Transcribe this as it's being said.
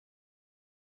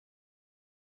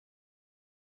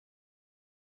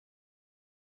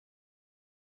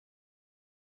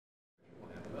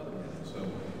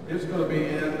It's going to be,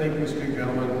 I think these two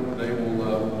gentlemen, they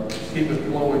will keep it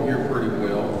flowing here pretty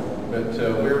well. But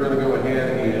we're going to go ahead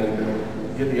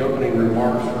and get the opening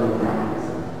remarks from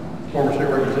former State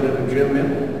Representative Jim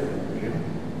Medley. Jim,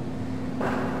 the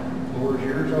floor is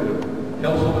yours.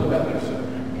 Tell us a little bit about yourself.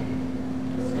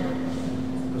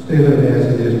 Steve, let me ask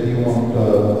you this. Do you want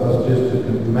us just to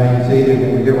remain seated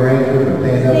when we give our answers or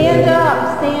stand up? Stand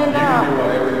up. Stand up. You can do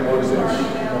whatever you want to do.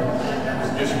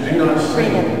 Just do not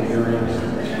sing your answers.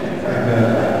 We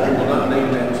will not name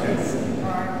that too.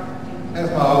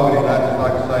 That's my opening. I'd just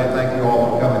like to say thank you all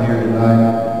for coming here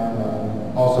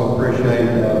tonight. Also appreciate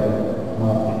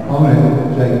my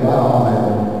opponent, Jake Ball,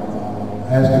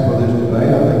 asking for this debate.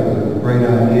 I think it was a great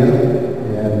idea.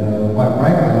 And quite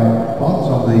frankly, I thought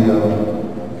some of the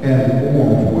candidate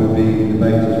forums would be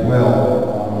debates as well,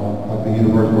 like the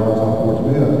University of Arkansas Fort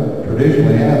Smith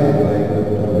traditionally has a debate,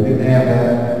 but we didn't have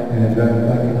that. And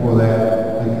thank you for that.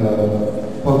 I think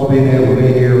folks being able to be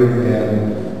here and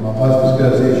us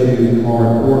discuss issues are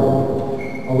important.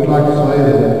 I would like to say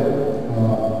that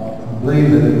I believe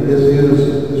that this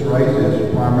race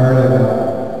is primarily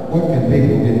about what can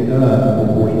people get done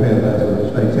for Fort Smith as a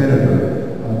state senator.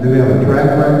 Do we have a track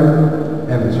record?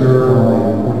 Having served on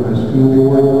the Fort Smith School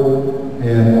Board,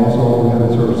 and also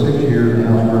having served 6 years in the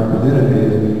House of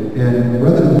Representatives. And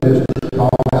rather than just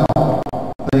talk about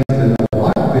things that I'd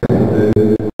like to be able to do,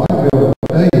 I'd like to be able to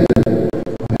tell you that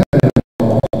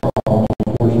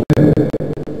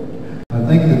I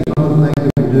think that some of the things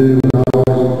that we do are not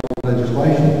always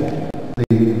legislation.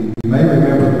 You may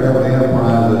remember the Beverly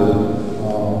Enterprises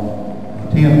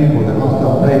attempt for the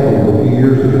hostile takeover a few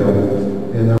years ago,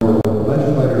 and there were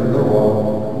legislators that were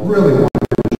really wanting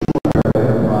to destroy Beverly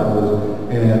Enterprises.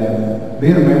 And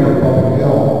being a member of public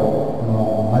health,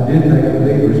 I did take a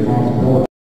big responsibility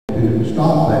to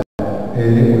stop that. And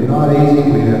it was not easy.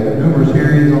 We had numerous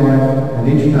hearings on it, and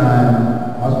each time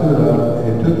I stood up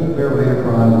and took the Beverly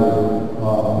Enterprises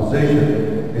position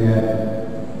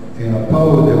and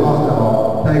opposed the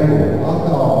hostile takeover. The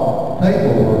hostile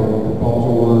takeover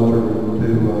proposal was to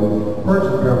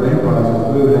purchase Beverly Enterprises and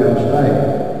move it out of state.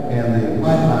 And the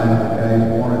pipeline case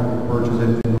wanted to purchase it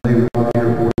and leave it right here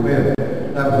at Fort Smith.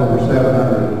 That was over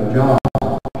 700 jobs.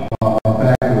 In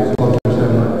fact, it was close to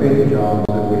 750 jobs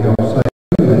that we helped save.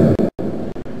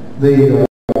 The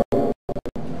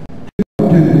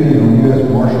 $2 million U.S.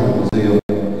 Marshals deal.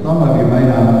 Some of you may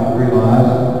not realize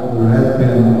there has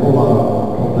been a whole lot of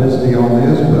publicity on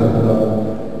this, but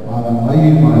I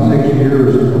used my 6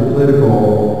 years of political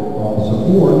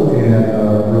support and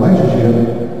relationship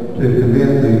to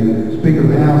convince the Speaker of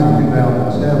the House in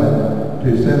 2007 to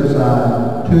set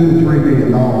aside $2 to $3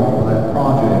 billion for that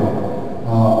project.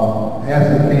 As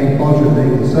it came closer to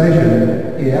the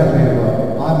session, he asked me if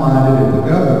I minded if the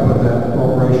governor put that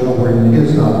appropriation over in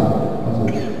his side.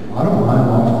 I don't mind as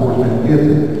long as Fort Smith gets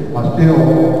it. I still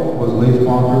was the lead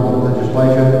sponsor of the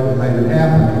legislation that made it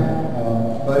happen.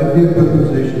 But it did put the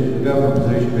governor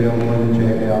position to be able to let it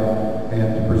check out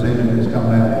and to present it as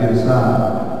coming out of his side.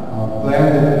 I'm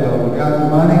glad that we got the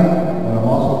money, but I'm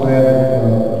also glad that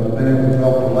we've been able to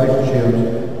develop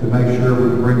relationships to make sure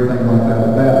we can bring things like that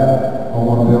about. I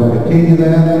want to be able to continue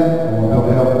that. I want to be able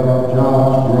to help our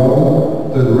jobs grow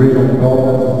through the Regional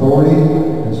Development Authority.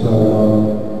 And so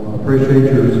appreciate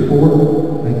your support.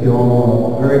 Thank you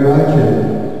all very much.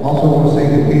 And also want to see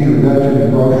the huge reduction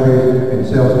in groceries and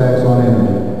sales tax on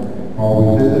energy.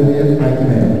 All we do is thank you,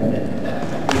 ma'am.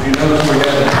 If you notice, we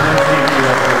have a time sheet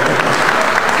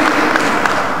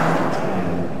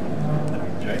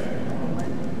Jake.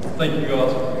 Thank you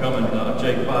guys for coming.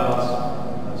 Jake Files.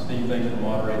 Steve, thanks for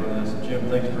moderating this. Jim,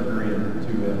 thanks for agreeing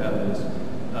to have this.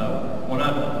 When I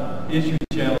issued the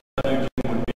challenge, I knew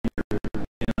Jim would be here.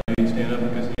 And I knew he'd stand up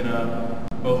because he and I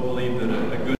both believe that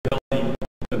a good, healthy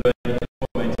debate is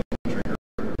what makes this country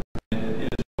great.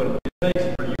 It is what it takes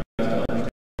for you guys to understand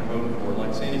what you're voting for.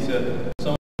 Like Sandy said,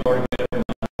 some of you have already made up your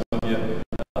minds, some of you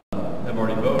have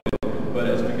already voted. But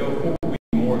as we go forward, we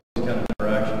need more of this kind of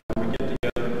interaction where we get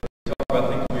together, talk about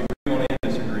things we agree on and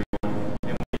disagree on,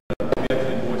 and we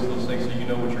actually voice those things so you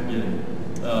know what you're getting.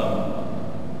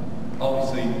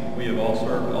 Obviously, we have all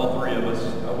served, all three of us.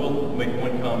 I will make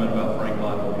one comment about Frank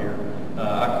Glidewell here.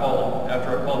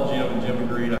 After I called Jim and Jim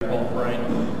agreed, I called Frank,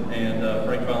 and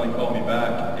Frank finally called me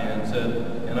back and said,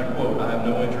 and I quote, "I have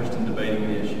no interest in debating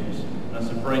the issues." And I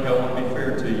said, "Frank, I want to be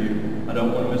fair to you. I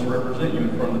don't want to misrepresent you in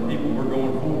front of the people. We're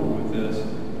going forward with this.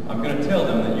 I'm going to tell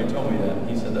them that you told me that." And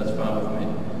he said, "That's fine with me."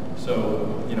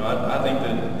 So, you know, I think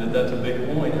that that's a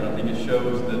big point, and I think it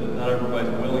shows that not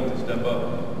everybody's willing to step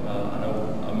up. I know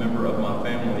a member of my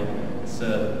family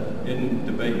said, "Isn't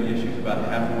debating the issues about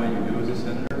half the way you do as a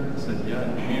senator?" said, yeah,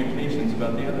 communication's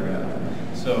about the other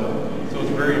half. So it's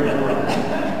very important.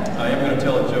 I am going to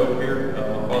tell a joke here.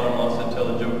 My father-in-law said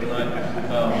tell a joke tonight.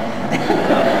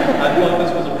 I thought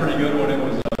this was a pretty good one. It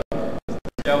was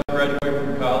this guy was graduating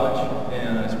from college,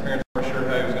 and his parents weren't sure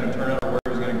how he was going to turn out or where he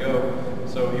was going to go.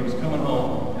 So he was coming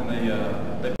home, and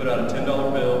they put out a $10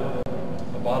 bill,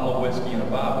 a bottle of whiskey, and a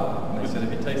Bible. And they said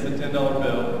if he takes the $10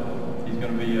 bill, he's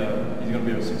going to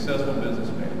be a successful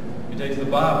businessman. If he takes the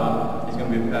Bible, he's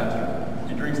going to be a pastor. If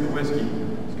he drinks the whiskey,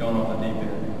 he's gone off the deep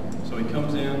end. So he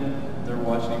comes in, they're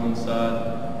watching him on the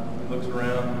side, he looks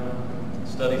around,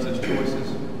 studies his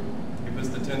choices. He puts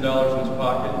the $10 in his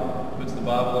pocket, puts the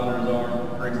Bible under his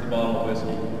arm, drinks the bottle of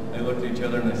whiskey. They looked at each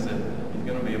other and they said, he's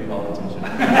going to be a politician.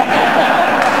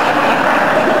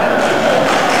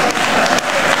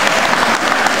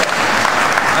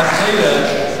 I say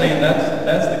that saying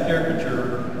that's the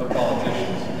caricature of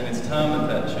politicians, and it's time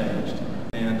that changed.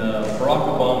 And Barack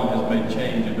Obama has made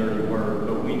change a dirty word,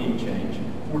 but we need change.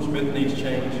 Fort Smith needs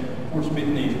change. Fort Smith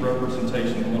needs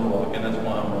representation in Little Rock, and that's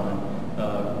why I'm running.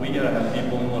 We got to have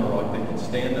people in Little Rock that can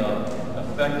stand up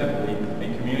effectively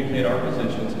and communicate our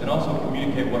positions, and also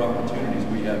communicate what opportunities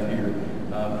we have here.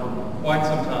 For quite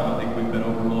some time, I think we've been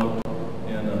overlooked.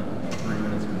 And 3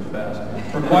 minutes goes fast.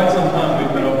 For quite some time,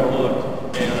 we've been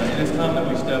overlooked, and it's time that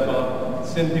we step up,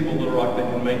 send people to Little Rock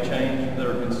that can make change, that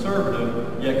are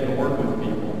conservative, yet can work with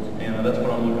people. And that's what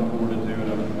I'm looking forward to do,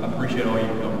 and I appreciate all you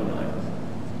coming tonight.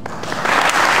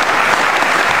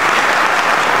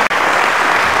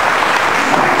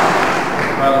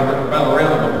 By the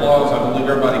round of applause, I believe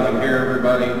everybody can hear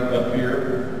everybody up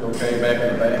here. Okay, back in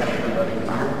the back, everybody can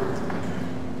hear.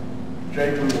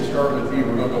 Jake, we will start with you.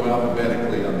 We're going to go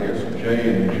alphabetically on this. J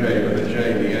and J, but the J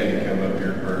and the A come up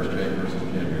here first. J versus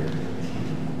J here.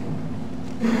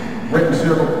 Written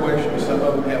several questions. Some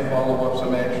of them have follow-up.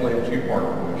 Some actually have two-part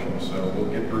questions. So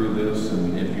we'll get through this,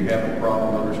 and if you have a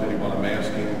problem understanding what I'm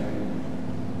asking,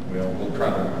 well, we'll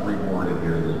try to reword it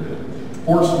here a little bit.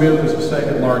 Fort Smith is the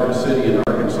second largest city in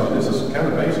Arkansas. This is kind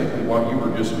of basically what you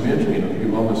were just mentioning a few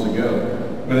moments ago.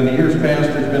 But in the years past,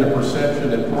 there's been a perception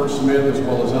that Fort Smith, as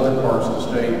well as other parts of the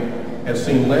state, has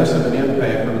seen less of an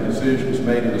impact from the decisions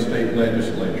made in the state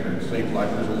legislature. It seems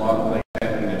like there's a lot of things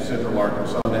happening in central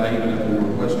Arkansas now, even in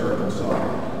northwest Arkansas.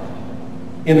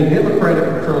 In a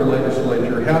Democratic-controlled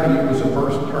legislature, how do you, as a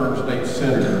first-term state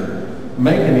senator,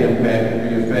 make an impact and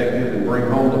be effective and bring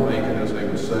home the bacon, as they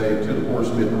would say, to the Fort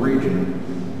Smith region?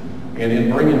 And in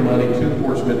bringing money to the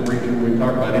Fort Smith region, we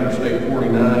talked about Interstate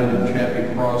 49 and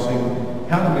Chappie Crossing.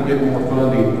 How do we get more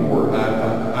funding for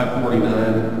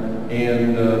I-49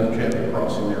 and the Chappie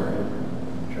Crossing area?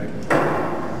 Jake?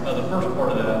 The first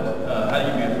part of that, how do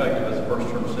you be effective as a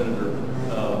first-term senator?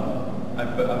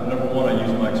 Number one, I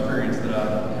use my experience that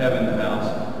I have in the House.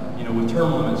 You know, with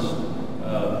term limits,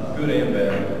 good and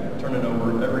bad, turning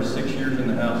over every 6 years in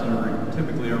the House and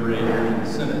typically every 8 years in the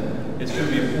Senate, it's going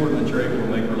to be important that you're able to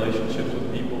make relationships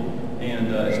with people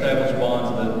and establish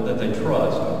bonds that they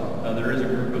trust. There is a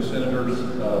group of senators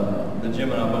that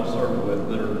Jim and I both served with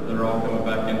that are all coming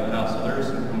back into the House, so there is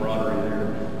some camaraderie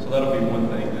there. So that'll be one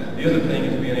thing. The other thing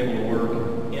is being able to work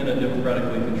in a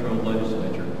democratically controlled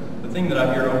legislature. The thing that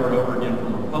I hear over and over again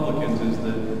from Republicans is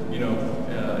that, you know,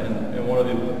 and one of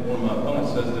my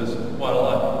opponents says this quite a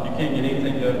lot, you can't get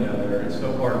anything done down there. It's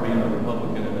so hard being a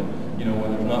Republican, and you know,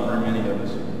 when there's not very many of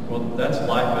us. Well, that's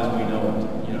life as we know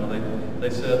it. You know, they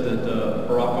said that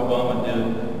Barack Obama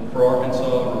did for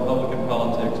Arkansas Republican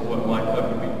politics what Mike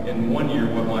Huckabee, in 1 year,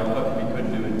 what Mike Huckabee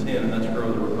couldn't do in 10, and that's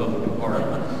grow the Republican Party.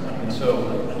 And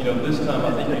so, you know, this time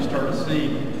I think you start to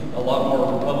see a lot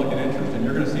more Republican interest, and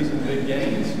you're going to see some big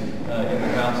gains in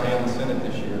the House and the Senate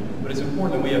this year. But it's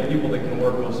important that we have people that can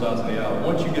work both sides of the aisle.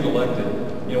 Once you get elected,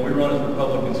 you know, we run as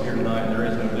Republicans here tonight, and there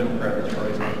is no Democrat that's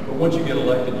race. But once you get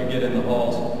elected, you get in the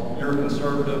halls, you're a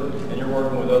conservative, and you're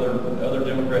working with other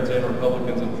Democrats and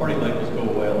Republicans, and party labels go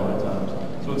away a lot of times.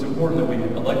 So it's important that we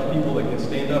elect people that can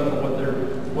stand up for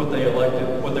what they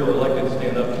were elected to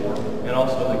stand up for, and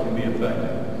also that can be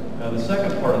effective. The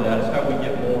second part of that is how we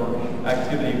get more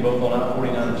activity both on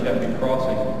I-49 and Chappie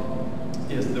Crossing,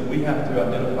 is that we have to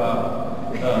identify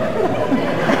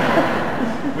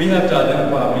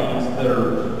means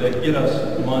that get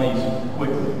us monies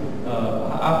quickly.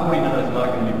 I-49 is not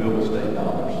going to be built with state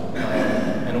dollars,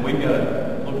 and we've got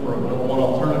to look for number one,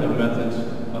 alternative methods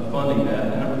of funding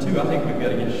that, and number two, I think we've got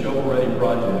to get shovel-ready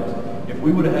projects. If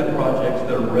we would have had projects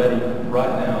that are ready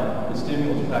right now, the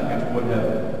stimulus package would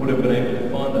have been able to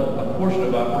fund a portion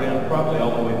of I-49, probably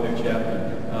all the way through Chappie,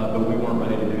 but we weren't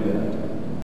ready to